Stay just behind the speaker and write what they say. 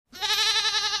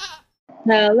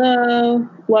Hello,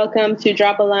 welcome to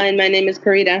Drop a Line. My name is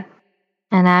Karita.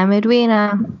 And I'm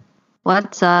Edwina.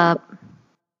 What's up?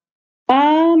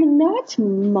 Not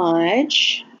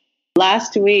much.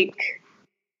 Last week,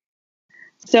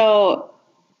 so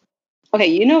okay,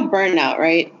 you know burnout,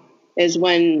 right? Is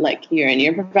when like you're in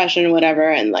your profession or whatever,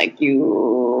 and like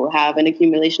you have an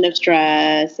accumulation of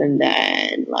stress, and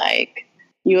then like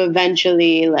you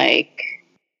eventually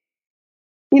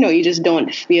you just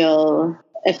don't feel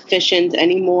efficient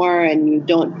anymore, and you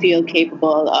don't feel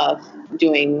capable of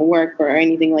doing work or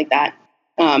anything like that.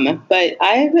 But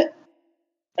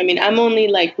I'm only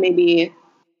like maybe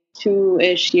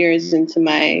 2-ish years into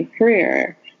my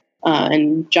career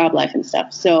and job life and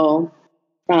stuff. So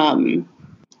um,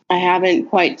 I haven't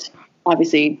quite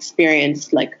obviously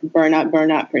experienced like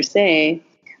burnout per se.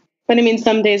 But I mean,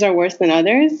 some days are worse than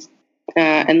others.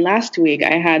 And last week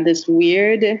I had this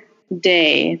weird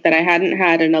day that I hadn't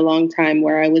had in a long time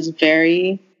where I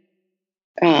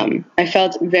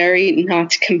felt very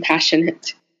not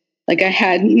compassionate. Like I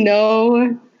had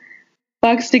no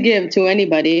fucks to give to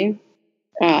anybody.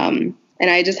 And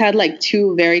I just had like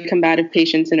two very combative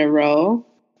patients in a row.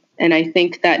 And I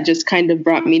think that just kind of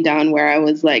brought me down where I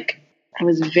was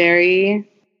very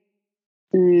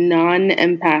non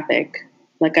empathic.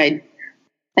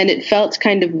 And it felt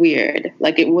kind of weird.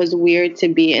 Like it was weird to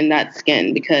be in that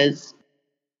skin because,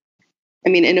 I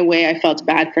mean, in a way, I felt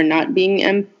bad for not being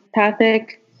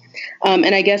empathic.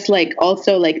 And I guess like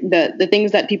also like the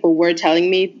things that people were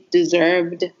telling me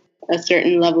deserved a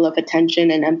certain level of attention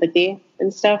and empathy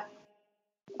and stuff.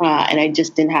 And I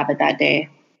just didn't have it that day.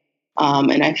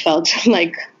 And I felt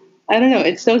like, I don't know,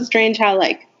 it's so strange how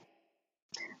I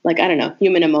don't know,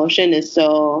 human emotion is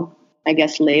so, I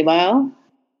guess, labile.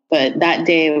 But that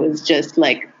day it was just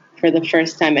like, for the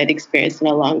first time I'd experienced in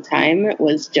a long time, it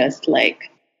was just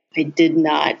like, I did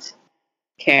not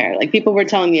care. Like people were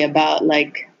telling me about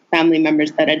like family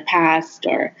members that had passed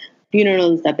or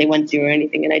funerals that they went to or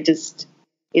anything. And I just,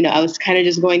 I was kind of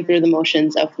just going through the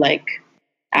motions of like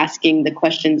asking the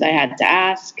questions I had to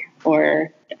ask,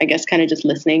 or I guess kind of just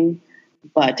listening.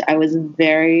 But I was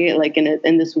very like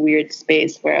in this weird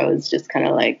space where I was just kind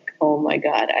of like, oh my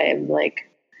God, I am like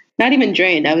not even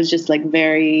drained. I was just like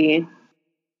very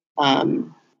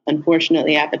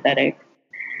unfortunately apathetic.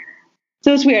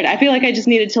 So it's weird. I feel like I just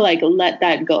needed to like let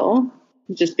that go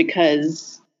just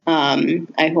because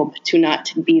I hope to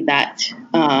not be that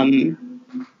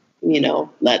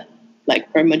let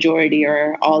like for majority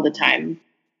or all the time.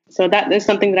 So that is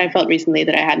something that I felt recently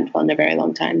that I hadn't felt in a very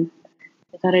long time.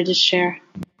 I thought I'd just share.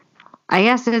 I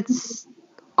guess it's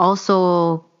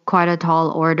also quite a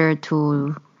tall order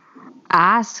to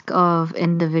ask of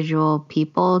individual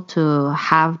people to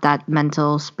have that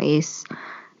mental space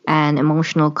and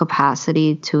emotional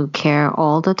capacity to care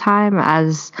all the time,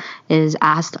 as is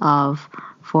asked of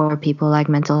for people like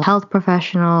mental health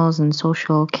professionals and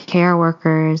social care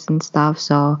workers and stuff.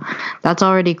 So that's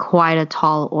already quite a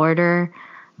tall order.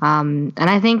 And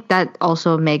I think that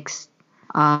also makes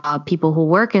people who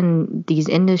work in these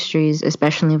industries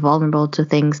especially vulnerable to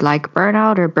things like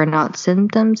burnout or burnout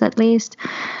symptoms, at least.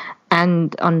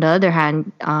 And on the other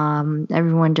hand,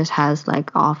 everyone just has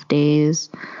like off days.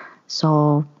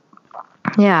 So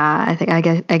yeah,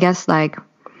 I guess like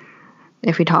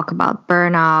if we talk about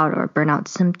burnout or burnout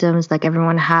symptoms, like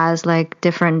everyone has like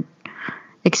different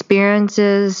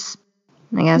experiences.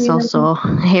 I guess also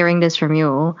hearing this from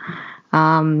you,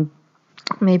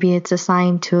 maybe it's a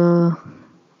sign to,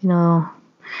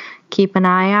 keep an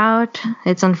eye out.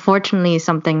 It's unfortunately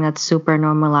something that's super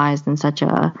normalized in such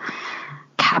a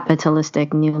capitalistic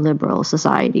neoliberal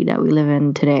society that we live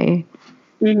in today.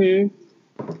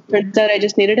 Turns out I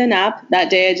just needed a nap. That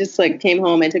day I just like came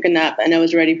home, I took a nap, and I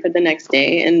was ready for the next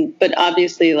day. But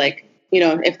obviously, like,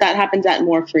 if that happens at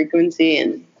more frequency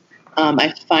and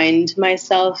I find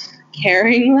myself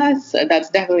caring less,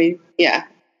 that's definitely,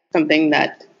 something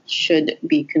that should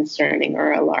be concerning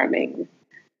or alarming.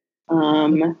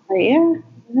 But yeah,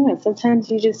 sometimes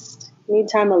you just need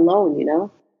time alone.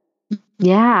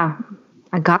 Yeah,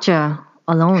 I gotcha.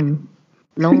 Alone.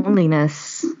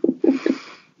 Loneliness.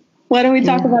 Why don't we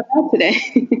talk about that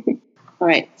today? All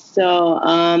right. So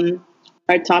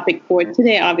our topic for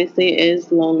today obviously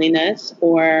is loneliness,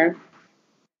 or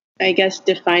I guess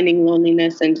defining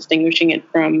loneliness and distinguishing it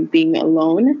from being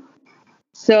alone.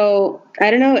 So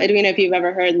I don't know, Edwina, if you've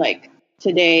ever heard like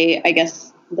today, I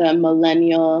guess the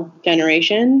millennial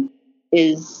generation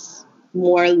is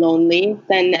more lonely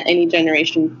than any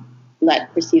generation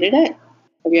that preceded it.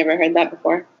 Have you ever heard that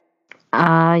before?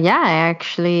 Yeah, I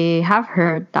actually have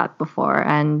heard that before.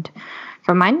 And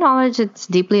from my knowledge, it's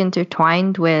deeply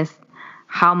intertwined with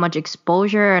how much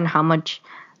exposure and how much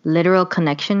literal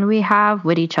connection we have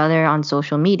with each other on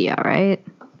social media, right?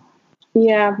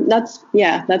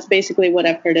 That's basically what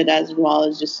I've heard it as well,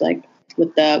 is just like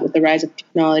with the rise of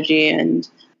technology and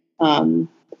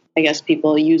I guess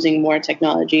people using more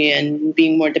technology and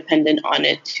being more dependent on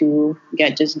it to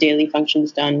get just daily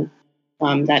functions done,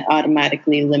 that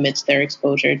automatically limits their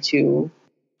exposure to,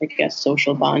 I guess,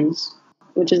 social bonds,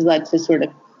 which has led to sort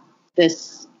of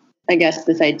this, I guess,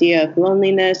 this idea of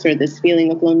loneliness or this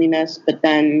feeling of loneliness. But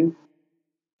then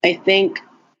I think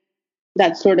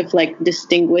that sort of like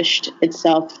distinguished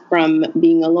itself from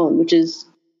being alone, which is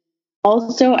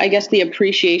also, I guess, the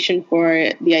appreciation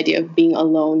for the idea of being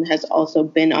alone has also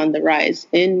been on the rise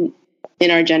in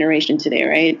our generation today,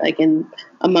 right? Like in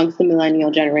amongst the millennial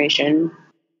generation.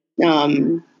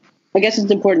 I guess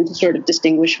it's important to sort of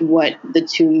distinguish what the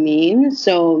two mean.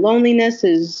 So loneliness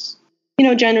is,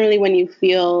 generally when you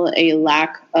feel a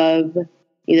lack of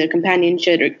either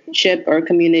companionship or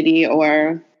community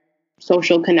or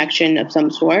social connection of some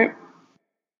sort.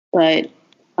 But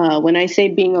when I say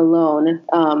being alone,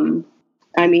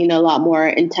 I mean a lot more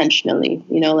intentionally,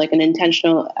 like an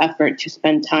intentional effort to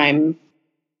spend time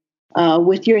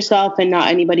with yourself and not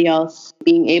anybody else,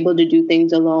 being able to do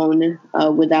things alone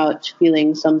without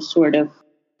feeling some sort of,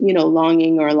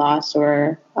 longing or loss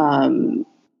or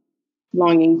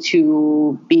longing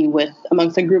to be with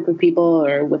amongst a group of people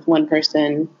or with one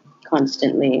person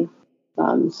constantly.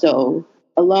 So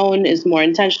alone is more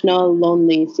intentional.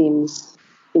 Lonely seems,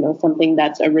 something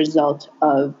that's a result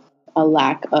of a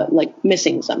lack of, like,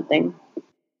 missing something.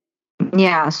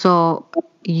 Yeah, so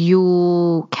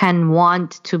you can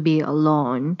want to be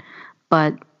alone,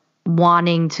 but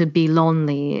wanting to be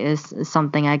lonely is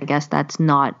something, I guess, that's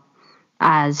not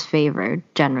as favored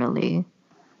generally.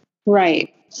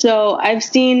 Right. So I've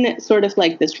seen sort of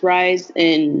like this rise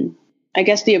in, I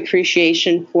guess, the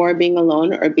appreciation for being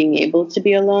alone or being able to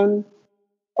be alone,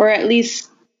 or at least,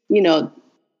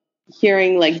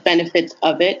 hearing like benefits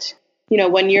of it.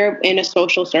 When you're in a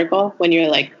social circle, when you're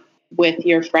like with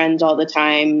your friends all the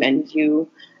time and you,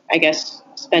 I guess,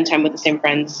 spend time with the same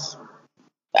friends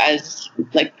as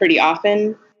like pretty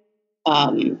often,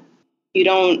 you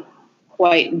don't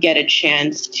quite get a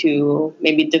chance to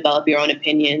maybe develop your own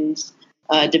opinions,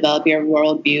 develop your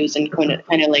worldviews, and kind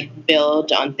of like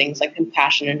build on things like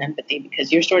compassion and empathy,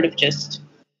 because you're sort of just,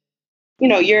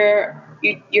 you're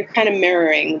kind of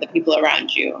mirroring the people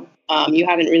around you. You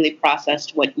haven't really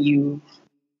processed what your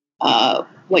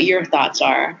thoughts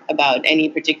are about any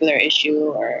particular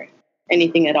issue or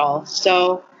anything at all.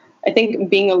 So I think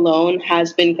being alone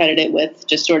has been credited with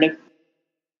just sort of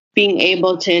being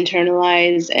able to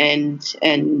internalize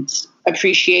and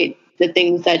appreciate the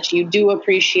things that you do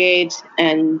appreciate,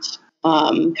 and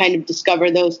kind of discover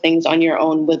those things on your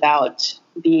own without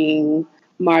being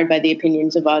marred by the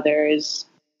opinions of others.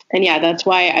 And yeah, that's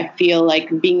why I feel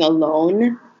like being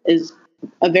alone is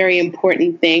a very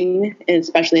important thing,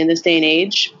 especially in this day and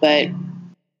age. But,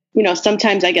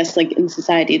 sometimes I guess like in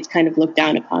society, it's kind of looked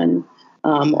down upon,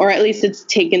 or at least it's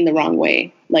taken the wrong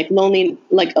way. Like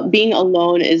being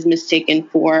alone is mistaken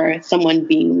for someone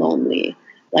being lonely.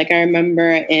 Like I remember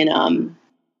in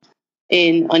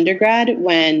undergrad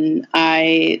when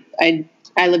I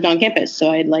lived on campus,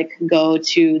 so I'd like go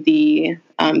to the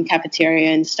cafeteria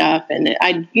and stuff, and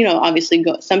I'd obviously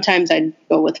go. Sometimes I'd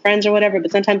go with friends or whatever,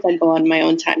 but sometimes I'd go on my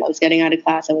own time. I was getting out of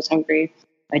class, I was hungry,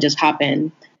 I just hop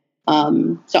in.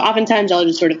 So oftentimes I'll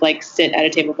just sort of like sit at a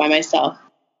table by myself.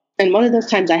 And one of those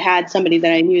times I had somebody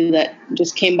that I knew that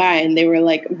just came by, and they were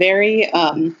like very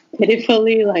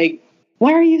pitifully like,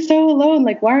 "Why are you so alone?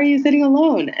 Like, why are you sitting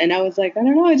alone?" And I was like, "I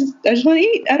don't know. I just want to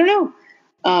eat. I don't know."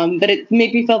 But it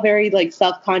made me feel very like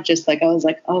self-conscious. Like I was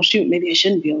like, "Oh shoot, maybe I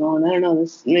shouldn't be alone. I don't know.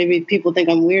 Maybe people think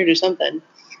I'm weird or something."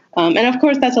 And of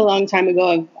course, that's a long time ago.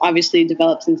 I've obviously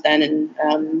developed since then,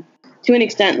 and to an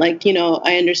extent, like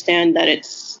I understand that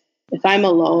if I'm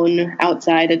alone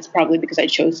outside, it's probably because I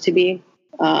chose to be.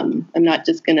 I'm not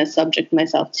just going to subject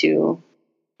myself to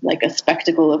like a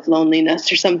spectacle of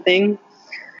loneliness or something.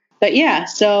 But yeah,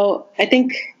 so I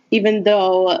think even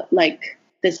though like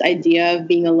this idea of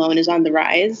being alone is on the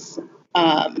rise,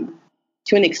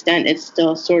 to an extent, it's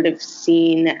still sort of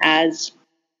seen as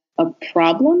a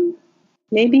problem,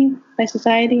 maybe by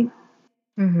society.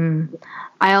 Mm-hmm.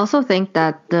 I also think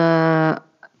that the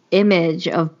image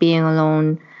of being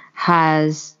alone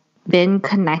has been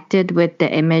connected with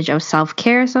the image of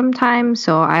self-care sometimes.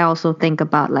 So I also think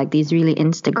about like these really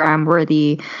Instagram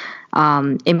worthy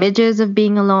images of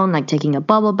being alone, like taking a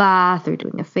bubble bath or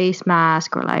doing a face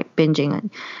mask or like binging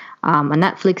a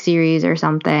Netflix series or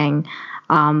something.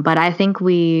 But I think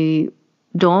we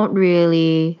don't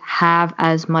really have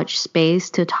as much space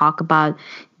to talk about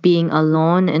being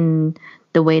alone in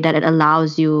the way that it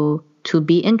allows you to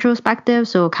be introspective.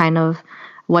 So, kind of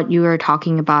what you were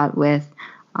talking about with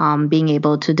being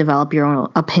able to develop your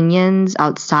own opinions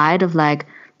outside of like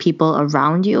people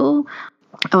around you.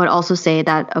 I would also say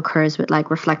that occurs with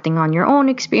like reflecting on your own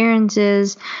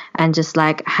experiences and just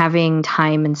like having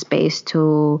time and space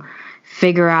to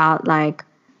figure out like,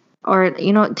 or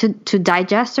to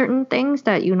digest certain things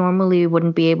that you normally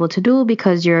wouldn't be able to do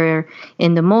because you're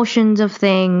in the motions of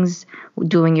things,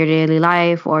 doing your daily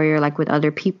life, or you're like with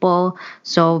other people.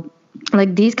 So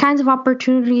like these kinds of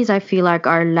opportunities I feel like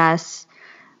are less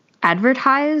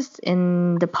advertised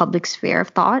in the public sphere of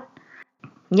thought.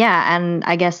 Yeah, and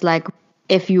I guess like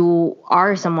if you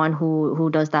are someone who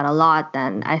does that a lot,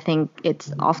 then I think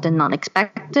it's often not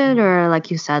expected, or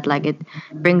like you said, like it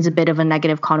brings a bit of a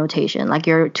negative connotation. Like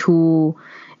you're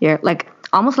like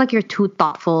almost like you're too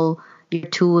thoughtful, you're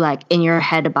too like in your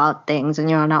head about things, and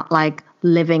you're not like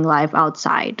living life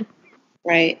outside.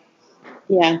 Right.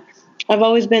 Yeah. I've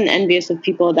always been envious of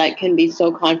people that can be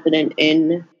so confident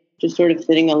in just sort of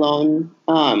sitting alone.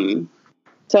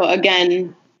 So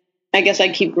again, I guess I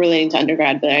keep relating to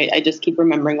undergrad, but I just keep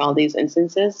remembering all these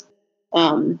instances.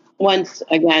 Once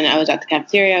again, I was at the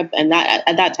cafeteria, and that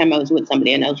at that time I was with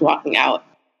somebody, and I was walking out,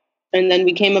 and then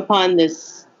we came upon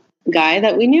this guy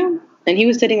that we knew, and he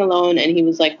was sitting alone, and he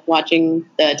was like watching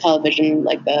the television,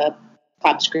 like the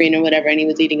pop screen or whatever, and he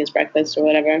was eating his breakfast or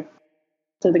whatever.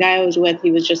 So the guy I was with,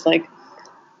 he was just like,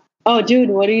 "Oh, dude,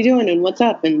 what are you doing? And what's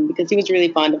up?" And because he was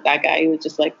really fond of that guy, he was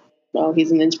just like, "Oh,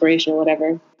 he's an inspiration or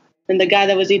whatever." And the guy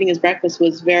that was eating his breakfast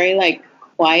was very like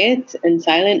quiet and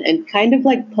silent and kind of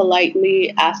like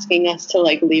politely asking us to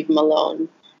like leave him alone.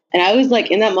 And I was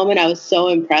like, in that moment, I was so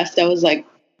impressed. I was like,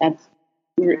 that's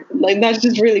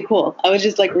just really cool. I was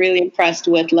just like really impressed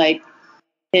with like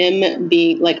him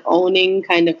being like owning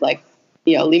kind of like,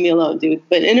 leave me alone, dude.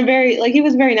 But in a very, like, he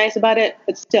was very nice about it,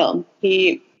 but still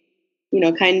he,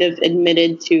 kind of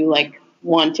admitted to like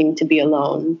wanting to be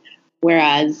alone.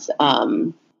 Whereas,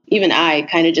 even I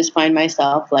kind of just find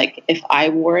myself like if I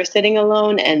were sitting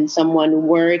alone and someone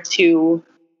were to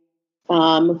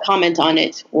comment on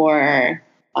it or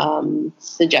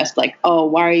suggest like, "Oh,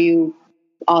 why are you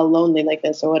all lonely like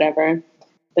this?" or whatever,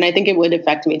 then I think it would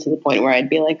affect me to the point where I'd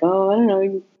be like, "Oh, I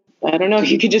don't know.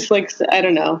 You could just like, I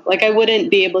don't know. Like I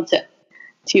wouldn't be able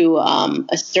to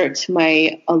assert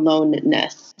my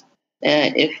aloneness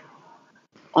if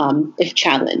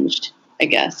challenged, I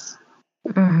guess."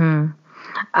 Mm-hmm.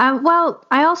 Well,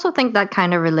 I also think that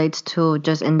kind of relates to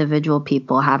just individual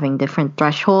people having different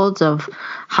thresholds of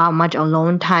how much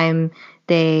alone time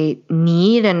they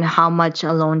need and how much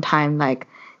alone time like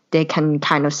they can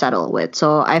kind of settle with.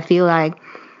 So I feel like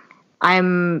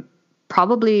I'm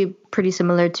probably pretty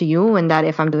similar to you in that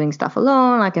if I'm doing stuff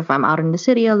alone, like if I'm out in the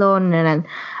city alone and then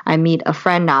I meet a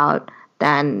friend out,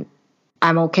 then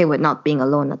I'm okay with not being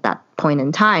alone at that point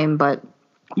in time. But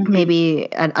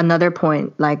maybe at another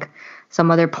point, like some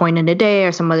other point in the day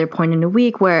or some other point in the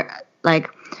week where like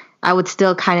I would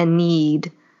still kind of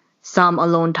need some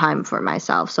alone time for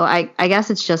myself. So I guess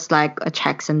it's just like a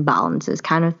checks and balances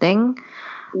kind of thing.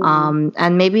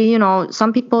 And maybe,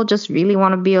 some people just really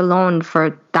want to be alone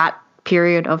for that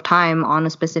period of time on a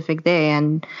specific day.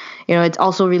 And, it's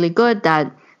also really good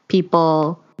that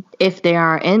people, if they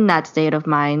are in that state of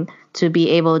mind, to be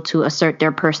able to assert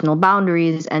their personal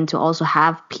boundaries and to also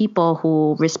have people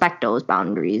who respect those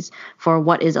boundaries for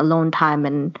what is alone time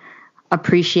and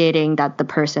appreciating that the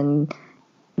person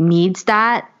needs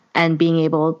that and being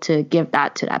able to give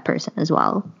that to that person as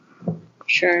well.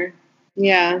 Sure.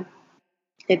 Yeah.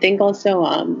 I think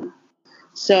also,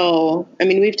 so, I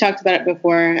mean, we've talked about it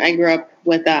before. I grew up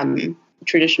with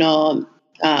traditional,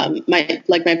 my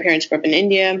parents grew up in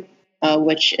India,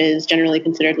 which is generally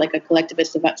considered like a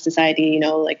collectivist society,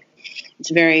 like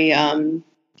it's very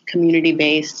community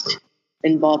based,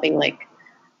 involving like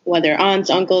whether aunts,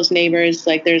 uncles, neighbors,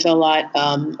 like there's a lot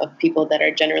of people that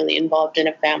are generally involved in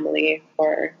a family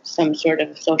or some sort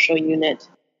of social unit.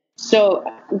 So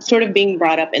sort of being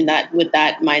brought up in that with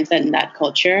that mindset and that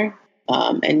culture,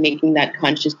 and making that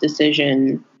conscious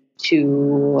decision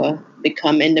to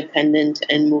become independent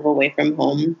and move away from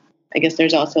home. I guess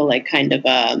there's also like kind of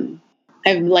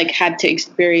I've like had to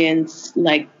experience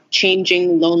like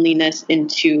changing loneliness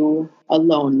into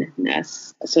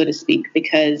aloneness, so to speak,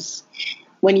 because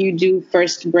when you do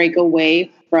first break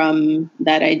away from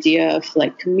that idea of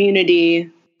like community,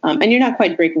 and you're not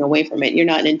quite breaking away from it, you're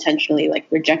not intentionally like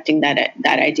rejecting that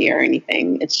idea or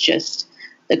anything. It's just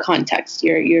the context.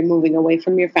 You're moving away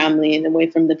from your family and away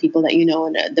from the people that you know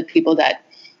and the people that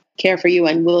care for you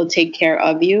and will take care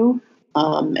of you,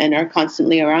 and are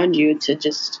constantly around you to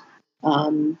just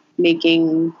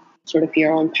making sort of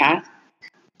your own path.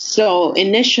 So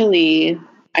initially,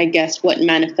 I guess what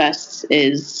manifests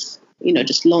is,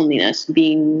 just loneliness,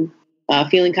 being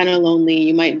feeling kind of lonely.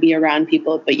 You might be around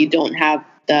people, but you don't have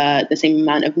the same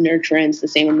amount of nurturance, the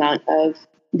same amount of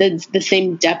the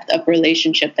same depth of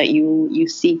relationship that you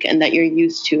seek and that you're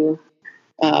used to,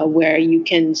 where you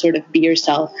can sort of be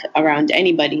yourself around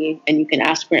anybody and you can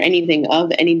ask for anything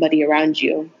of anybody around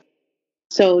you.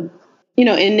 So,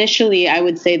 initially I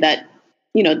would say that,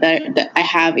 that I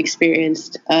have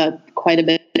experienced quite a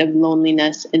bit of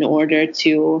loneliness in order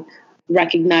to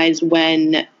recognize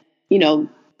when,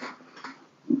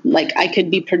 like I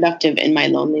could be productive in my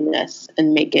loneliness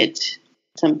and make it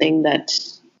something that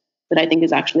I think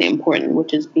is actually important,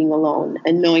 which is being alone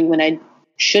and knowing when I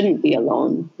shouldn't be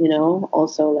alone,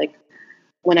 also like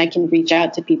when I can reach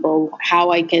out to people,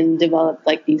 how I can develop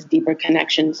like these deeper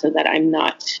connections so that I'm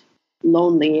not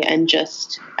lonely and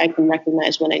just I can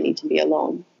recognize when I need to be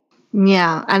alone.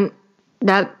 Yeah, and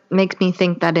that makes me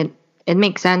think that it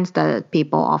makes sense that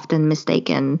people often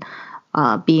mistaken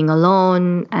being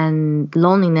alone and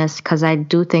loneliness, because I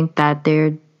do think that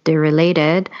they're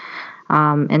related,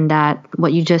 and that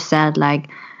what you just said, like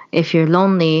if you're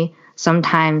lonely,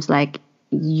 sometimes like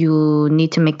you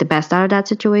need to make the best out of that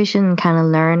situation and kind of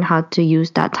learn how to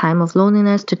use that time of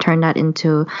loneliness to turn that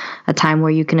into a time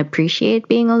where you can appreciate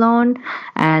being alone.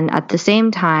 And at the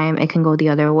same time, it can go the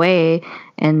other way,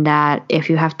 in that if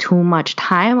you have too much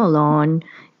time alone,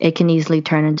 it can easily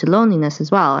turn into loneliness as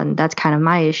well. And that's kind of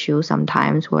my issue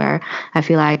sometimes, where I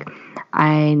feel like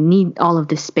I need all of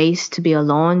this space to be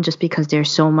alone just because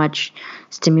there's so much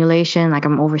stimulation, like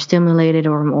I'm overstimulated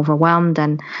or I'm overwhelmed.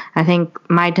 And I think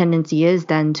my tendency is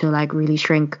then to like really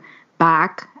shrink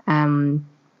back. And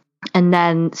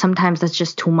then sometimes that's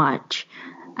just too much.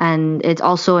 And it's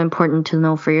also important to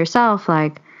know for yourself,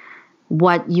 like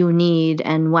what you need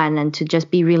and when, and to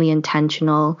just be really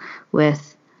intentional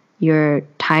with your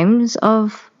times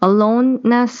of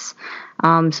aloneness,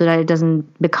 so that it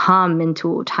doesn't become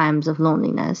into times of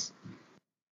loneliness.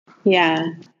 Yeah.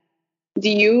 Do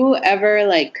you ever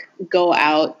like go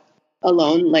out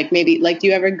alone? Like maybe like do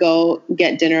you ever go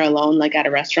get dinner alone, like at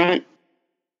a restaurant?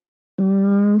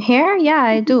 Here, yeah,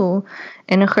 I do.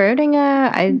 In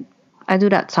Groningen, I do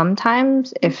that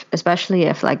sometimes, if especially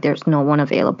if like there's no one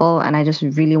available and I just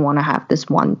really want to have this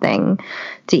one thing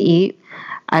to eat.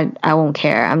 I won't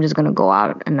care. I'm just gonna go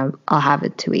out and I'll have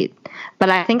it to eat. But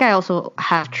I think I also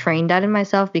have trained that in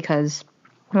myself, because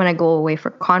when I go away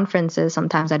for conferences,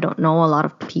 sometimes I don't know a lot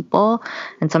of people,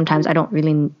 and sometimes I don't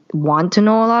really want to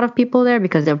know a lot of people there,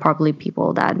 because they're probably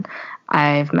people that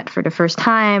I've met for the first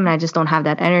time, and I just don't have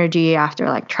that energy after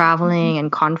like traveling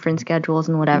and conference schedules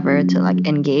and whatever to like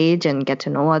engage and get to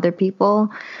know other people.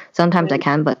 Sometimes I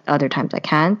can, but other times I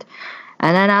can't.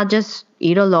 And then I'll just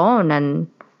eat alone,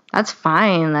 and that's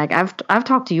fine. Like I've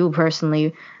talked to you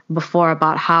personally before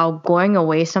about how going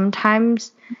away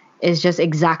sometimes is just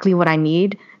exactly what I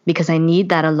need, because I need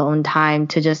that alone time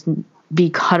to just be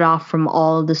cut off from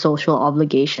all the social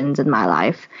obligations in my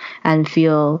life and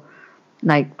feel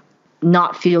like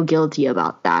not feel guilty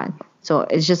about that. So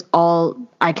it's just all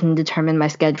I can determine my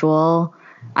schedule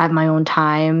at my own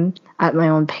time, at my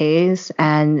own pace,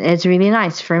 and it's really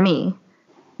nice for me.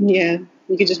 Yeah.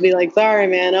 You could just be like, sorry,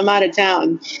 man, I'm out of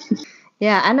town.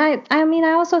 Yeah, and I mean,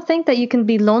 I also think that you can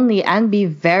be lonely and be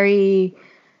very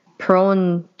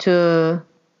prone to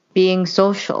being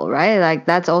social, right? Like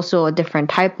that's also a different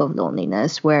type of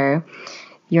loneliness, where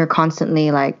you're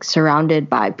constantly like surrounded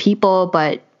by people,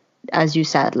 but as you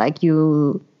said, like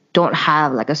you don't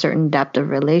have like a certain depth of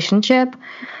relationship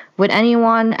with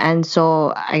anyone, and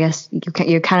so I guess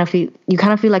you kind of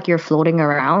feel like you're floating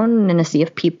around in a sea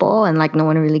of people, and like no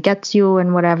one really gets you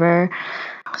and whatever.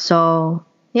 So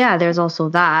yeah, there's also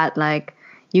that. Like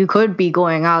you could be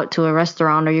going out to a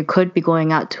restaurant or you could be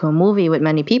going out to a movie with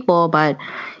many people, but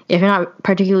if you're not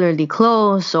particularly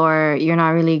close or you're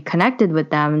not really connected with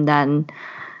them, then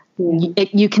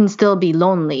you can still be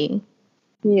lonely.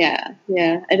 Yeah.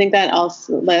 I think that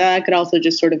also, like, that could also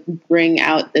just sort of bring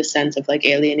out this sense of like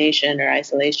alienation or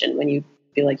isolation when you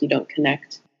feel like you don't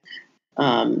connect.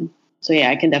 So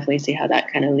yeah, I can definitely see how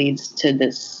that kind of leads to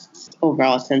this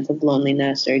overall sense of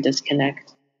loneliness or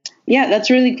disconnect. Yeah, that's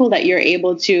really cool that you're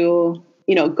able to,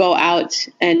 go out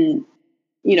and,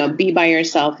 be by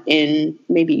yourself in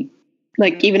maybe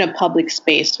like even a public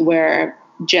space where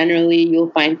generally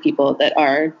you'll find people that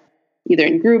are either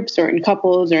in groups or in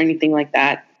couples or anything like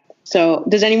that. So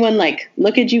does anyone like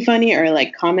look at you funny or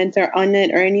like comment on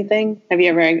it or anything? Have you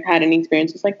ever had any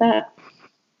experiences like that?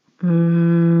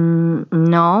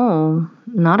 No,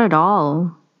 not at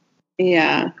all.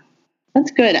 Yeah,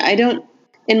 that's good. I don't,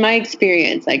 in my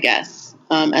experience, I guess,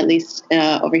 at least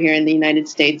over here in the United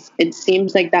States, it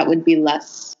seems like that would be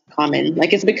less common.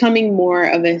 Like it's becoming more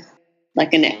of a,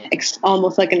 like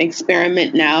almost like an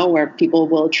experiment now where people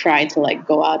will try to like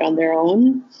go out on their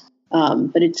own.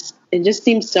 But it just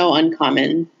seems so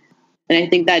uncommon. And I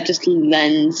think that just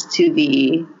lends to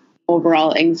the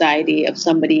overall anxiety of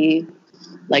somebody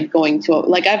like going to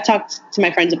like I've talked to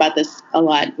my friends about this a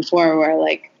lot before where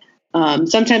like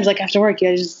sometimes like after work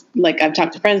I just like I've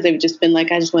talked to friends, they've just been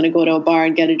like I just want to go to a bar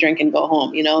and get a drink and go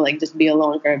home, you know, like just be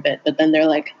alone for a bit. But then they're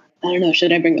like, I don't know,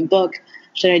 should I bring a book?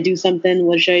 Should I do something?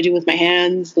 What should I do with my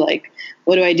hands? Like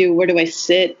what do I do? Where do I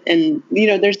sit? And you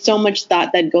know, there's so much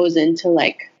thought that goes into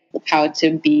like how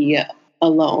to be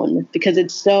alone because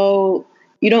it's so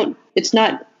you don't it's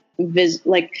not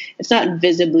it's not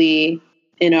visibly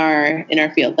in our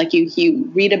field. Like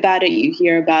you read about it, you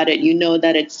hear about it, you know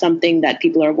that it's something that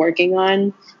people are working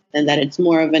on and that it's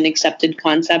more of an accepted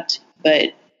concept.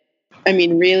 But I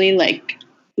mean, really, like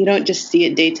you don't just see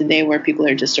it day to day where people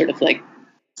are just sort of like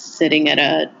sitting at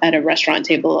a restaurant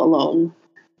table alone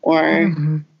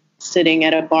or sitting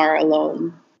at a bar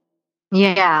alone.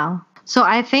 Yeah. So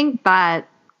I think that,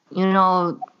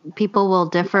 people will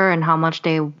differ in how much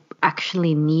they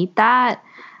actually need that.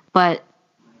 But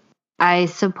I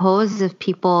suppose if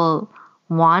people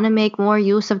want to make more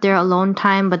use of their alone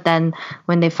time, but then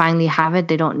when they finally have it,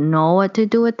 they don't know what to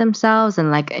do with themselves. And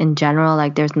like in general,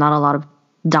 like there's not a lot of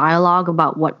dialogue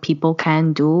about what people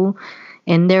can do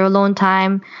in their alone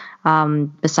time.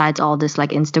 Besides all this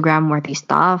like Instagram worthy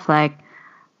stuff, like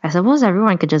I suppose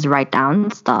everyone could just write down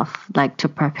stuff like to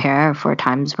prepare for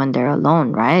times when they're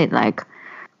alone, right? Like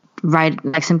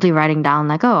simply writing down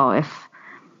like, oh, if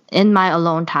in my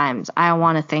alone times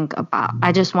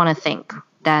I just want to think,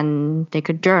 then they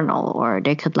could journal or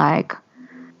they could like,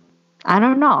 I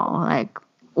don't know, like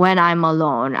when I'm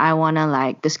alone, I want to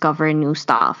like discover new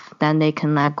stuff. Then they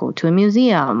can like go to a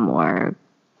museum or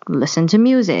listen to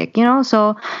music,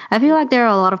 So I feel like there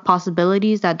are a lot of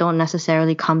possibilities that don't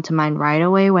necessarily come to mind right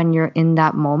away when you're in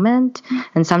that moment.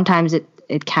 And sometimes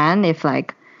it can if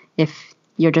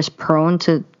you're just prone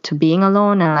to being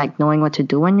alone and like knowing what to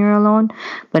do when you're alone.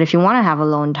 But if you want to have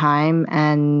alone time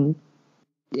and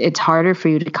it's harder for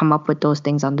you to come up with those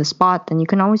things on the spot, then you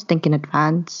can always think in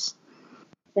advance.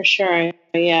 For sure.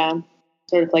 Yeah.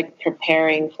 Sort of like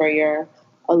preparing for your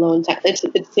alone time.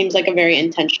 It seems like a very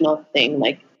intentional thing.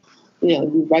 Like,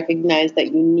 you recognize that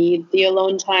you need the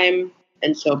alone time.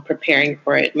 And so preparing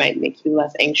for it might make you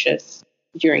less anxious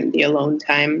during the alone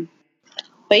time.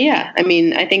 But yeah, I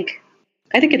mean, I think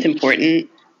it's important.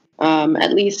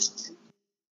 At least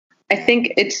I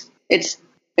think it's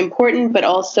important, but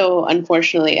also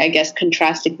unfortunately, I guess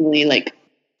contrastingly, like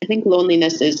I think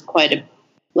loneliness is quite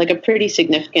a pretty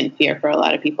significant fear for a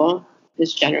lot of people,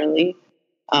 just generally.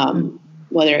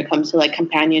 Whether it comes to like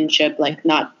companionship, like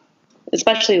not,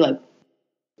 especially like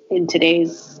in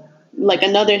today's, like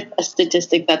a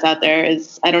statistic that's out there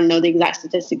is, I don't know the exact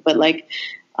statistic, but like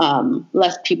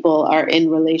less people are in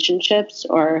relationships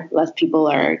or less people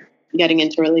are getting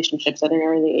into relationships at an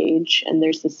early age. And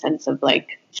there's this sense of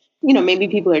like, maybe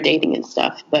people are dating and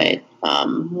stuff, but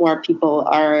more people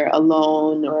are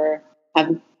alone or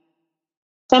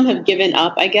some have given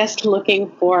up, I guess, looking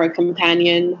for a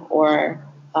companion or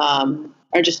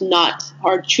are just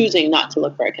are choosing not to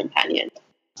look for a companion.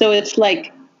 So it's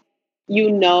like,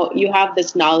 you have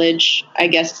this knowledge, I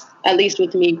guess, at least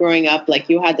with me growing up, like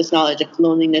you had this knowledge of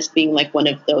loneliness being like one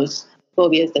of those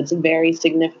phobias that's very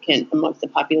significant amongst the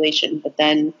population. But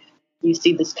then you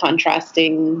see this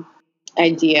contrasting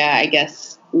idea, I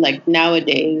guess, like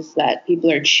nowadays that people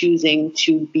are choosing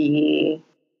to be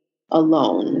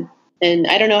alone. And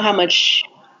I don't know how much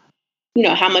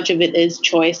of it is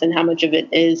choice and how much of it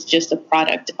is just a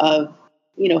product of,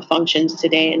 functions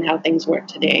today and how things work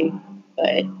today.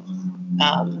 But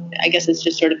I guess it's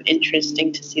just sort of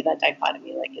interesting to see that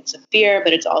dichotomy. Like it's a fear,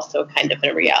 but it's also kind of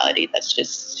a reality that's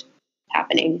just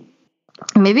happening.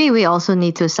 Maybe we also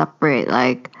need to separate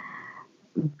like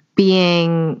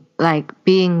being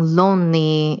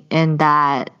lonely in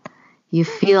that you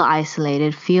feel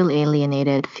isolated, feel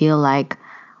alienated, feel like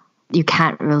you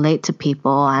can't relate to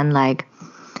people, and like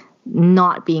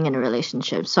not being in a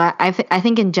relationship. So I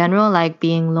think in general, like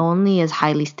being lonely is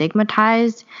highly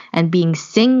stigmatized and being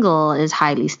single is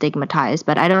highly stigmatized,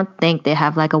 but I don't think they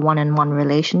have like a one-on-one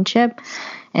relationship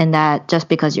and that just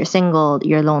because you're single,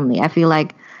 you're lonely. I feel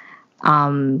like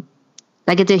it's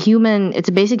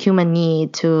a basic human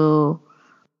need to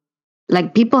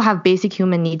like people have basic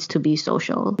human needs to be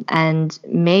social, and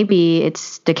maybe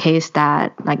it's the case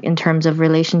that like in terms of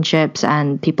relationships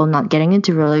and people not getting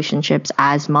into relationships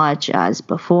as much as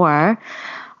before,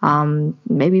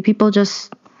 maybe people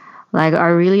just like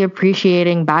are really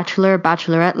appreciating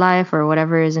bachelorette life or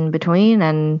whatever is in between,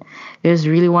 and they just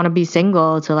really want to be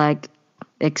single to like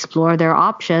explore their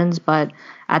options, but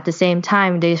at the same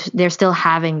time they're still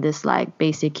having this like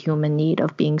basic human need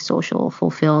of being social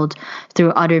fulfilled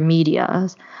through other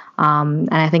medias. And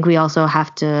I think we also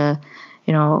have to,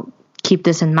 you know, keep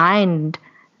this in mind,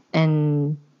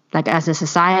 and like as a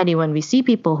society, when we see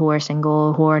people who are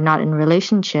single, who are not in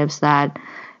relationships, that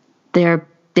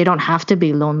they don't have to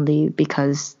be lonely,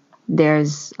 because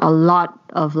there's a lot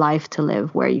of life to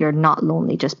live where you're not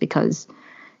lonely just because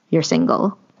you're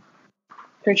single.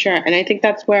 For sure. And I think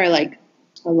that's where like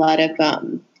a lot of,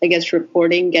 I guess,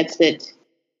 reporting gets it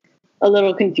a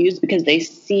little confused, because they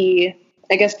see,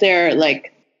 I guess they're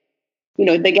like, you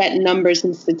know, they get numbers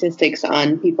and statistics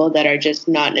on people that are just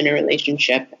not in a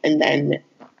relationship. And then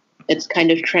it's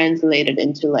kind of translated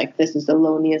into like, this is the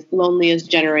loneliest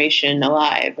generation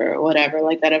alive or whatever,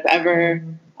 like that have ever,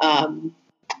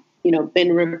 you know,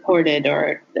 been reported,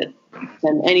 or that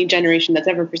than any generation that's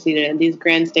ever preceded. And these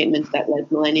grand statements that like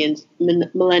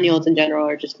millennials in general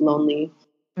are just lonely.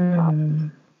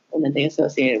 And then they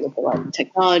associate it with a lot of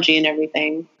technology and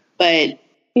everything. But,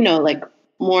 you know, like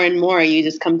more and more, you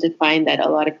just come to find that a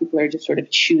lot of people are just sort of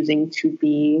choosing to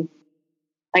be,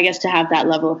 I guess, to have that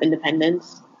level of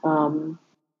independence, and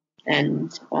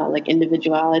like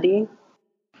individuality.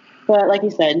 But like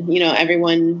you said, you know,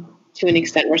 everyone, to an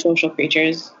extent, we're social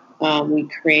creatures. We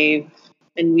crave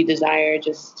and we desire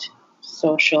just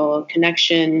social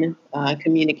connection,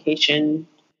 communication,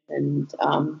 and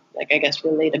like, I guess,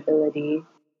 relatability.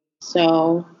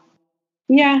 So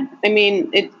yeah, I mean,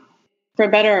 it, for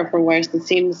better or for worse, it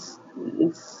seems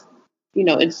it's, you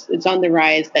know, it's on the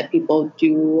rise that people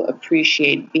do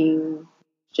appreciate being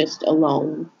just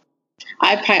alone.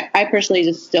 I personally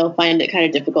just still find it kind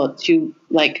of difficult to,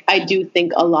 like, I do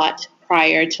think a lot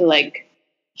prior to like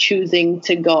choosing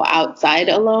to go outside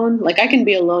alone. Like I can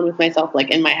be alone with myself, like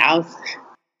in my house,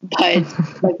 but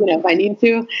like, you know, if I need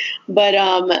to,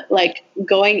 but like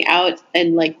going out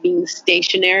and like being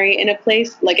stationary in a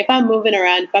place, like if I'm moving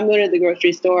around, if I'm going to the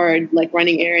grocery store or like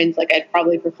running errands, like I'd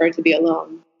probably prefer to be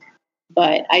alone.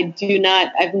 But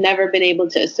I've never been able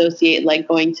to associate like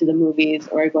going to the movies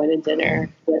or going to dinner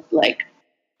with like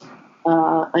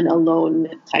an alone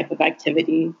type of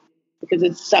activity, because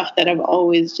it's stuff that I've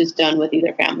always just done with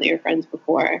either family or friends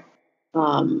before.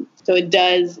 So it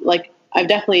does, like, I've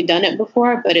definitely done it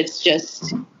before, but it's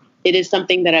just, it is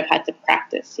something that I've had to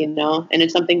practice, you know, and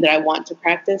it's something that I want to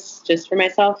practice just for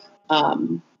myself. I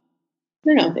don't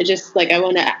know. It just like,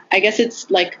 I guess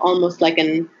it's like almost like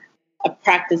a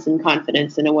practice in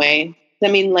confidence in a way. I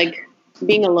mean, like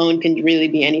being alone can really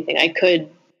be anything. I could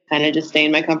kind of just stay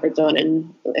in my comfort zone,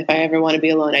 and if I ever want to be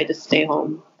alone, I just stay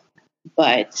home.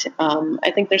 But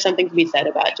I think there's something to be said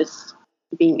about just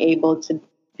being able to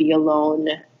be alone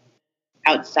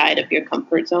outside of your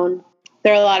comfort zone.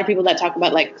 There are a lot of people that talk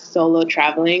about like solo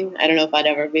traveling. I don't know if I'd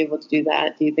ever be able to do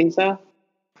that. Do you think so?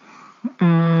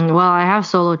 Well, I have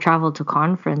solo traveled to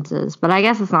conferences, but I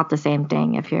guess it's not the same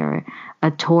thing if you're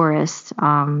a tourist,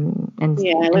 and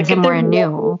somewhere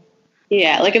new.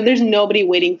 Yeah, like if there's nobody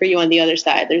waiting for you on the other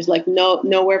side, there's like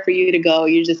nowhere for you to go.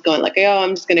 You're just going like, oh,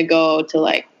 I'm just gonna go to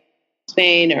like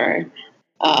Spain or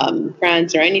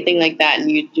France or anything like that, and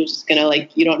you're just gonna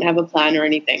like, you don't have a plan or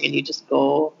anything, and you just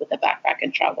go with a backpack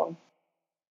and travel.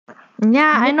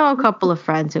 Yeah, I know a couple of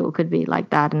friends who could be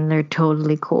like that, and they're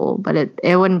totally cool, but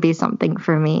it wouldn't be something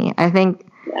for me. I think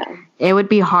it would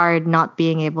be hard not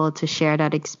being able to share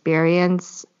that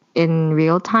experience in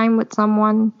real time with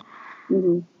someone.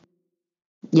 Mm-hmm.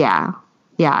 Yeah,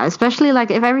 especially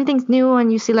like if everything's new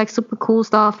and you see like super cool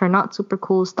stuff or not super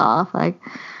cool stuff, like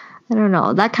I don't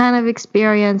know, that kind of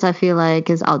experience I feel like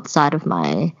is outside of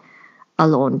my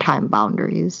alone time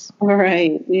boundaries.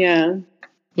 Right.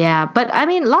 Yeah, but I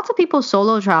mean, lots of people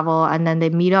solo travel and then they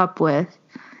meet up with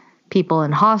people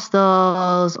in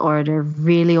hostels, or they're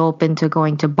really open to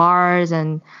going to bars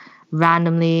and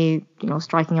randomly, you know,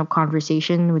 striking up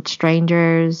conversation with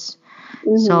strangers.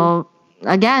 Mm-hmm. So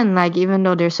again, like even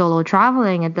though they're solo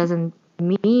traveling, it doesn't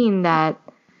mean that,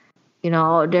 you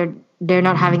know, they're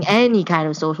not having any kind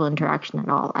of social interaction at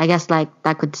all. I guess like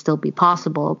that could still be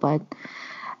possible, but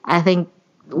I think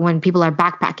when people are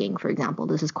backpacking, for example,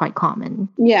 this is quite common.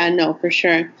 Yeah, no, for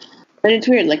sure. But it's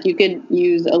weird. Like you could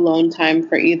use alone time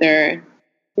for either,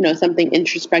 you know, something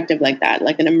introspective like that,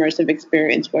 like an immersive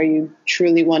experience where you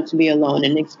truly want to be alone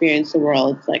and experience the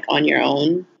world like on your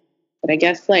own. But I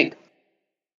guess like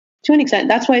to an extent,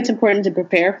 that's why it's important to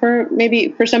prepare for,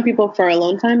 maybe for some people, for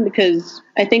alone time, because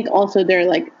I think also they're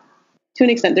like, to an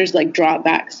extent, there's like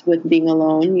drawbacks with being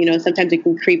alone. You know, sometimes it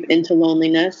can creep into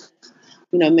loneliness.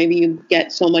 You know, maybe you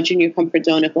get so much in your comfort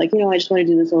zone of like, you know, I just want to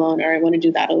do this alone, or I want to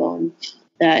do that alone,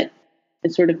 that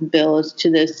it sort of builds to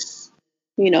this,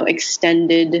 you know,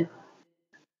 extended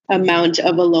amount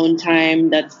of alone time.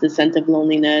 That's the sense of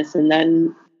loneliness. And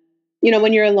then, you know,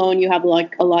 when you're alone, you have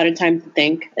like a lot of time to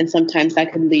think. And sometimes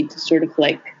that can lead to sort of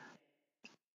like,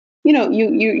 you know,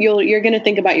 you're going to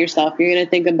think about yourself. You're going to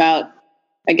think about,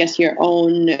 I guess, your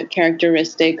own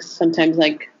characteristics, sometimes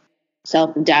like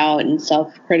self-doubt and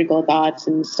self-critical thoughts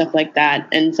and stuff like that.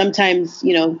 And sometimes,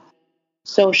 you know,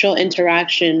 social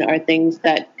interaction are things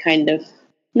that kind of,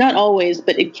 not always,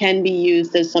 but it can be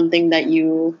used as something that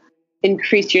you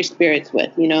increase your spirits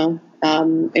with, you know,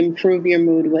 improve your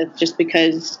mood with, just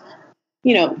because,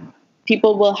 you know,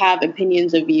 people will have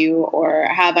opinions of you or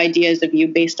have ideas of you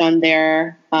based on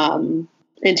their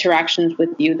interactions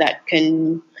with you that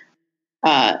can,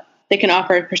 they can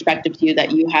offer a perspective to you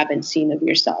that you haven't seen of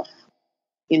yourself.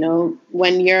 You know,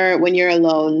 when you're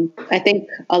alone, I think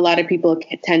a lot of people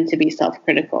tend to be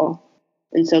self-critical.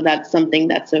 And so that's something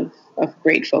that's of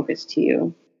great focus to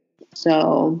you.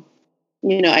 So,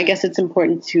 you know, I guess it's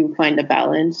important to find a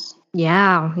balance.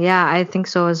 Yeah, I think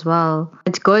so as well.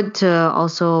 It's good to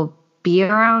also be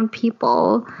around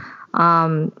people,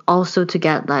 also to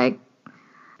get like,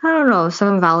 I don't know,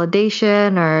 some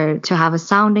validation or to have a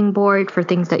sounding board for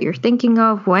things that you're thinking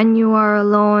of when you are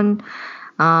alone.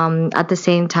 At the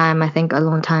same time, I think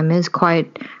alone time is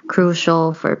quite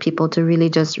crucial for people to really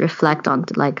just reflect on,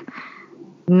 like,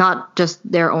 not just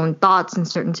their own thoughts in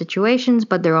certain situations,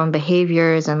 but their own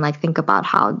behaviors, and like think about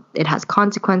how it has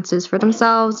consequences for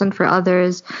themselves and for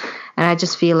others. And I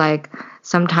just feel like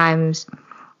sometimes,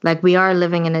 like, we are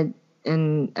living in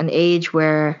an age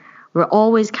where we're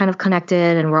always kind of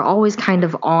connected and we're always kind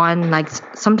of on, like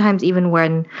sometimes even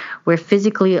when we're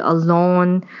physically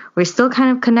alone, we're still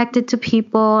kind of connected to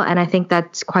people. And I think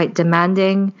that's quite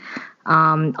demanding.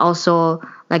 Also,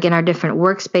 like in our different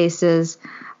workspaces,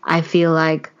 I feel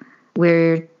like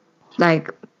we're like,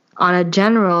 on a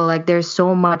general, like there's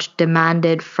so much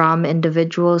demanded from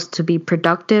individuals to be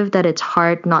productive that it's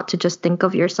hard not to just think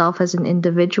of yourself as an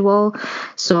individual.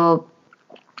 So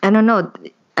I don't know.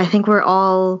 I think we're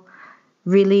all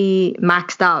really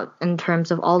maxed out in terms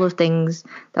of all the things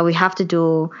that we have to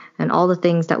do and all the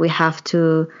things that we have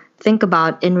to think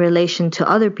about in relation to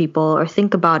other people, or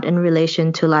think about in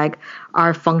relation to like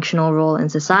our functional role in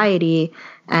society.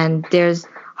 And there's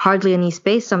hardly any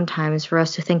space sometimes for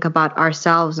us to think about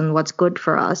ourselves and what's good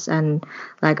for us and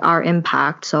like our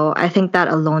impact. So I think that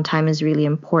alone time is really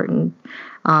important,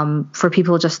 for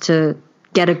people just to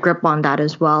get a grip on that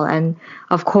as well. And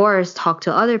of course, talk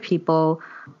to other people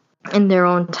in their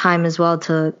own time as well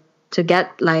to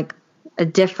get like a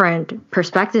different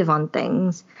perspective on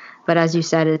things. But as you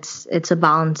said, it's a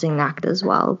balancing act as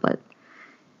well. But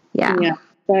yeah.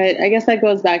 But I guess that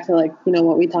goes back to like, you know,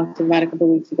 what we talked about a couple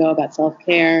of weeks ago about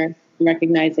self-care,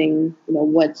 recognizing, you know,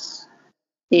 what's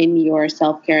in your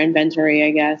self-care inventory,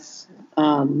 I guess.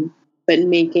 But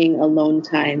making alone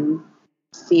time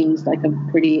seems like a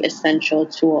pretty essential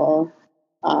tool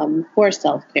for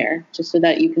self-care, just so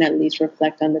that you can at least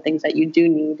reflect on the things that you do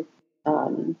need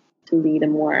to lead a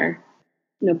more,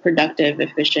 you know, productive,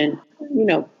 efficient, you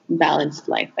know, balanced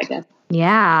life, I guess.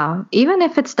 Yeah. Even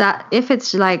if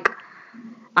it's like,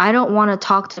 I don't want to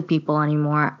talk to people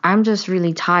anymore, I'm just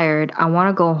really tired, I want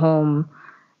to go home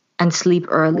and sleep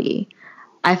early.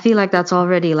 I feel like that's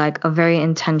already like a very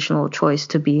intentional choice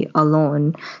to be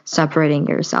alone, separating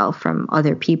yourself from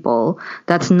other people.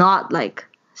 That's not like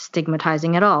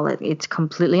stigmatizing at all. It's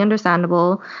completely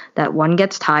understandable that one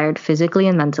gets tired physically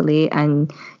and mentally,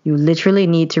 and you literally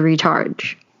need to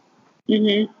recharge.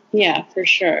 Mm-hmm. Yeah, for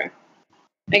sure.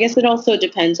 I guess it also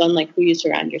depends on like who you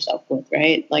surround yourself with,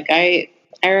 right? Like I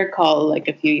recall like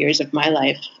a few years of my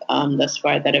life thus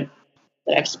far that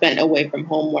I've spent away from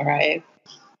home, where I,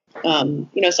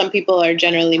 you know, some people are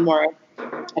generally more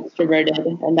extroverted,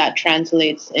 and that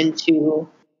translates into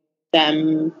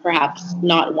them perhaps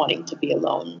not wanting to be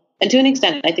alone. And to an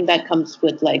extent, I think that comes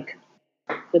with like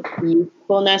with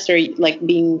youthfulness, or like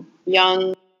being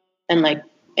young and like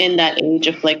in that age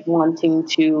of like wanting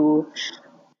to,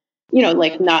 you know,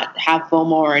 like not have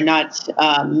FOMO or not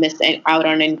miss out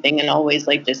on anything, and always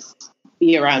like just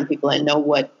be around people and know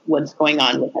what's going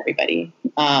on with everybody.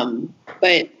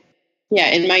 But yeah,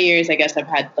 in my years, I guess I've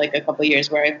had like a couple of years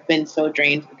where I've been so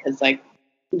drained because like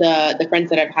the friends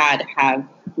that I've had have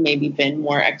maybe been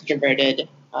more extroverted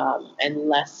and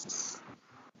less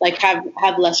like have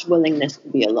less willingness to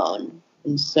be alone.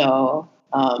 And so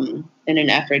in an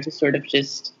effort to sort of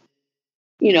just,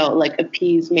 like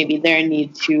appease maybe their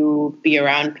need to be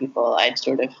around people, I'd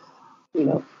sort of,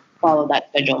 follow that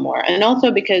schedule more. And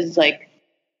also because like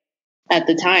at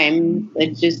the time,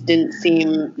 it just didn't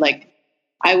seem like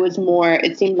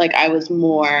it seemed like I was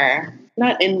more,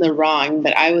 not in the wrong,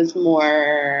 but I was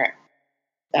more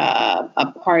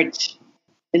apart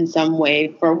in some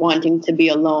way for wanting to be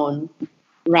alone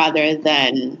rather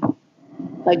than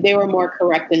like they were more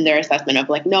correct in their assessment of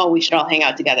like, no, we should all hang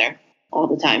out together all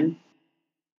the time.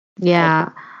 Yeah.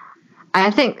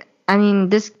 I mean,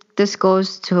 this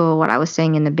goes to what I was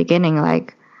saying in the beginning.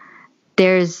 Like,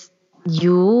 there's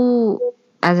you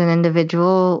as an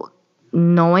individual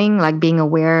knowing, like being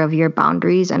aware of your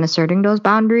boundaries and asserting those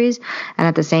boundaries. And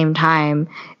at the same time,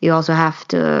 you also have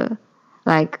to,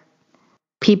 like,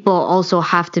 people also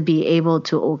have to be able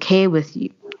to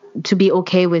be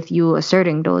okay with you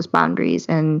asserting those boundaries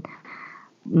and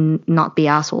not be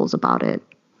assholes about it.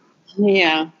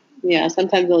 Yeah. Yeah.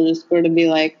 Sometimes they'll just sort of be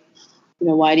like,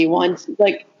 why do you want,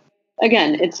 like,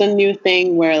 again, it's a new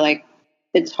thing where like,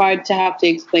 it's hard to have to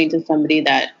explain to somebody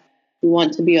that you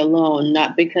want to be alone,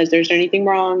 not because there's anything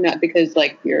wrong, not because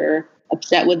like you're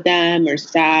upset with them or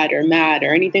sad or mad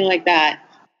or anything like that,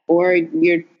 or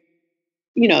you're,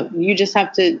 you just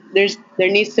have to, there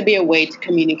needs to be a way to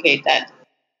communicate that,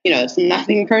 it's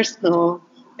nothing personal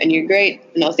and you're great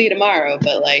and I'll see you tomorrow,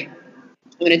 but like,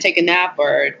 I'm going to take a nap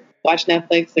or watch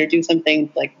Netflix or do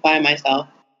something like by myself.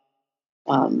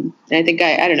 And I think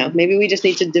I don't know, maybe we just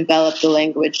need to develop the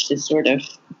language to sort of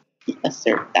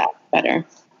assert that better.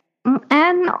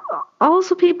 And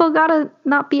also, people gotta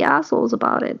not be assholes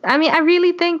about it. I mean, I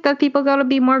really think that people gotta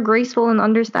be more graceful and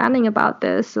understanding about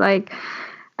this. Like,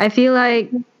 I feel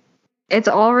like it's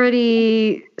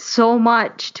already so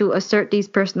much to assert these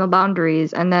personal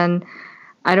boundaries, and then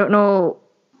I don't know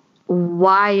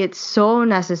why it's so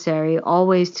necessary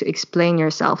always to explain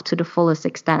yourself to the fullest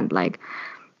extent. Like,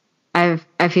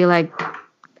 I feel like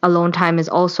alone time is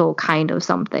also kind of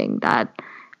something that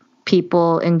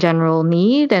people in general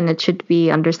need, and it should be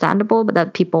understandable, but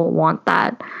that people want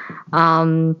that.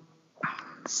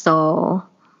 So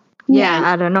yeah,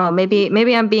 I don't know.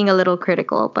 Maybe I'm being a little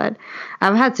critical, but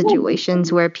I've had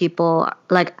situations where people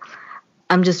like,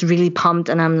 I'm just really pumped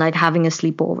and I'm like having a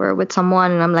sleepover with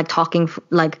someone and I'm like talking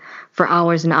for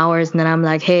hours and hours, and then I'm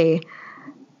like, hey,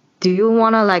 do you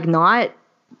want to like not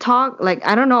talk? Like,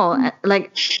 I don't know.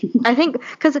 Like, I think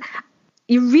because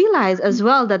you realize as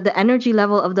well that the energy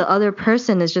level of the other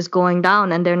person is just going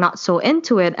down and they're not so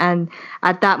into it. And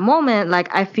at that moment, like,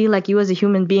 I feel like you as a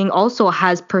human being also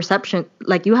has perception,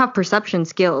 like you have perception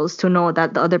skills to know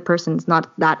that the other person's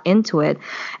not that into it.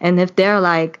 And if they're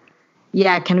like,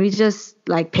 yeah, can we just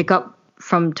like pick up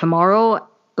from tomorrow?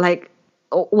 Like,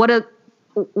 what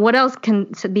else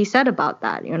can be said about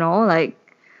that? Like,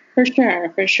 for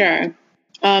sure.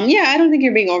 Yeah, I don't think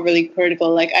you're being overly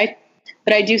critical.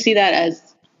 But I do see that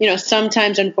as,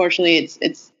 sometimes unfortunately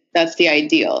it's that's the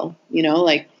ideal,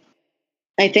 like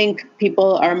I think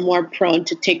people are more prone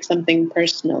to take something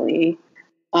personally,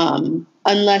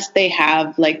 unless they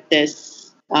have like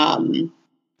this,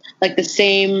 like the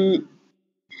same,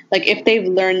 like if they've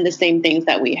learned the same things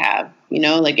that we have,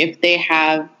 like if they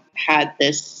have had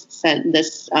this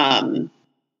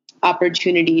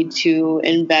opportunity to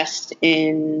invest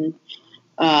in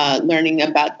learning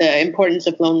about the importance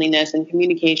of loneliness and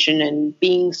communication and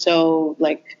being so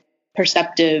like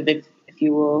perceptive, if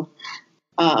you will,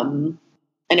 and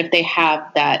if they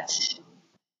have that,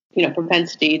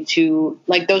 propensity to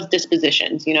like those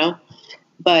dispositions,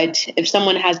 but if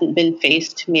someone hasn't been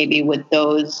faced maybe with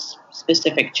those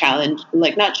specific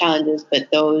like not challenges, but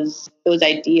those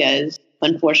ideas,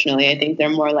 unfortunately, I think they're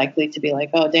more likely to be like,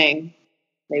 oh, dang,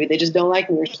 maybe they just don't like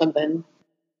me or something.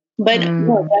 But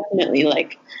no, definitely,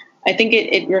 like I think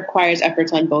it requires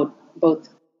efforts on both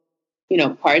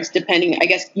parts, depending, I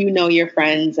guess, your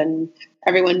friends, and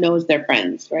everyone knows their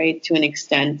friends, right, to an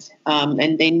extent,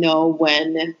 and they know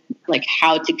when, like,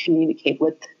 how to communicate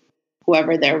with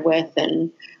whoever they're with.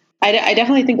 And I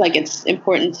definitely think like it's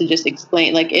important to just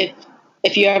explain, like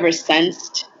if you ever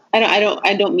sensed,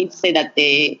 I don't mean to say that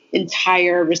the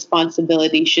entire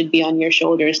responsibility should be on your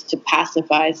shoulders to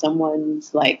pacify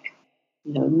someone's like,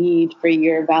 need for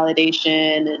your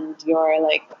validation, and you're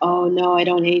like, oh no, I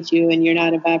don't hate you and you're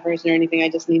not a bad person or anything, I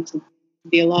just need to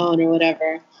be alone or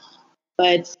whatever.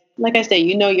 But like I say,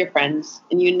 your friends,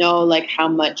 and like how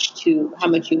much you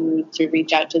need to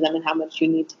reach out to them and how much you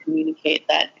need to communicate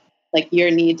that, like,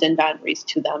 your needs and boundaries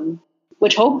to them,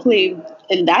 which hopefully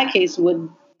in that case would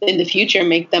in the future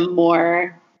make them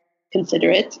more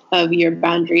considerate of your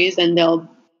boundaries, and they'll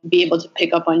be able to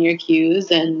pick up on your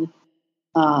cues and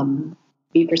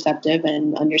be perceptive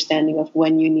and understanding of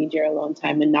when you need your alone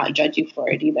time and not judge you for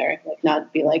it either. Like,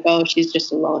 not be like, oh, she's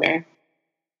just a loner.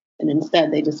 And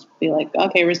instead, they just be like,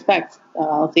 okay, respect.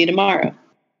 I'll see you tomorrow.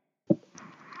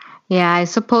 Yeah, I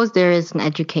suppose there is an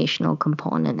educational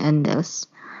component in this.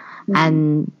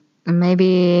 And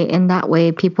maybe in that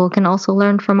way, people can also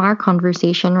learn from our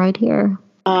conversation right here.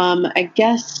 I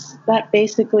guess that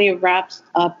basically wraps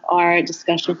up our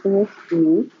discussion for this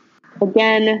week.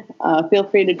 Again, feel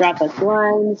free to drop us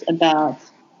lines about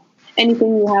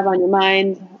anything you have on your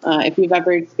mind. If you've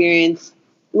ever experienced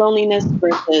loneliness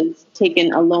versus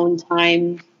taken alone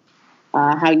time,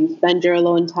 how you spend your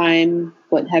alone time,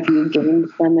 what have you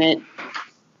gained from it,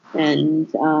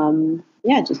 and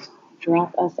just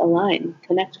drop us a line,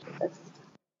 connect with us.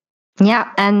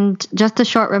 Yeah, and just a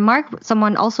short remark,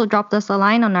 someone also dropped us a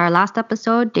line on our last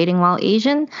episode, Dating While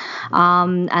Asian,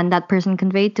 and that person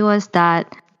conveyed to us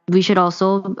that we should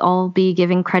also all be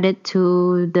giving credit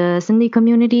to the Sindhi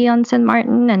community on St.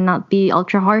 Martin and not be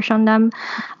ultra harsh on them,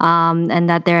 and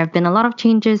that there have been a lot of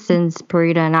changes since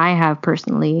Purita and I have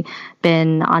personally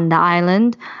been on the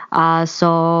island.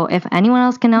 So if anyone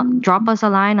else can drop us a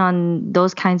line on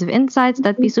those kinds of insights,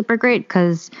 that'd be super great,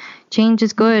 because change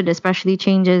is good, especially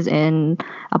changes in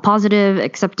a positive,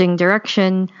 accepting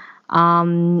direction.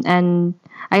 And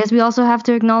I guess we also have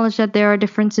to acknowledge that there are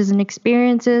differences in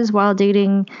experiences while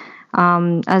dating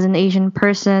as an Asian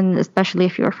person, especially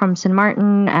if you're from St.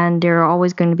 Martin, and there are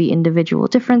always going to be individual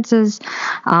differences.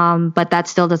 But that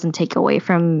still doesn't take away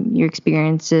from your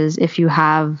experiences if you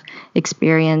have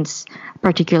experienced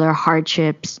particular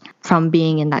hardships from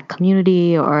being in that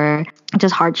community, or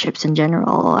just hardships in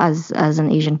general as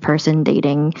an Asian person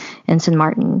dating in St.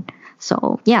 Martin.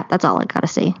 So yeah, that's all I gotta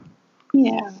say.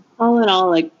 Yeah. All in all,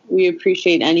 like, we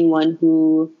appreciate anyone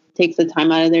who takes the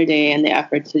time out of their day and the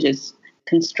effort to just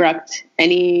construct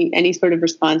any sort of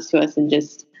response to us, and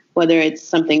just whether it's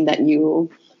something that you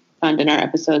found in our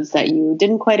episodes that you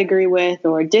didn't quite agree with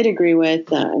or did agree with.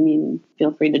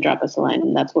 Feel free to drop us a line,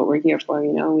 and that's what we're here for.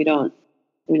 We don't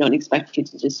expect you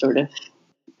to just sort of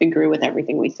agree with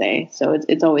everything we say. So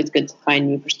it's always good to find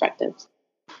new perspectives.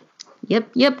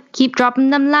 Yep. Keep dropping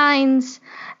them lines.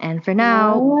 And for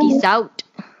now, peace out.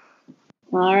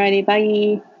 Alrighty,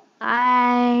 bye.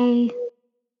 Bye.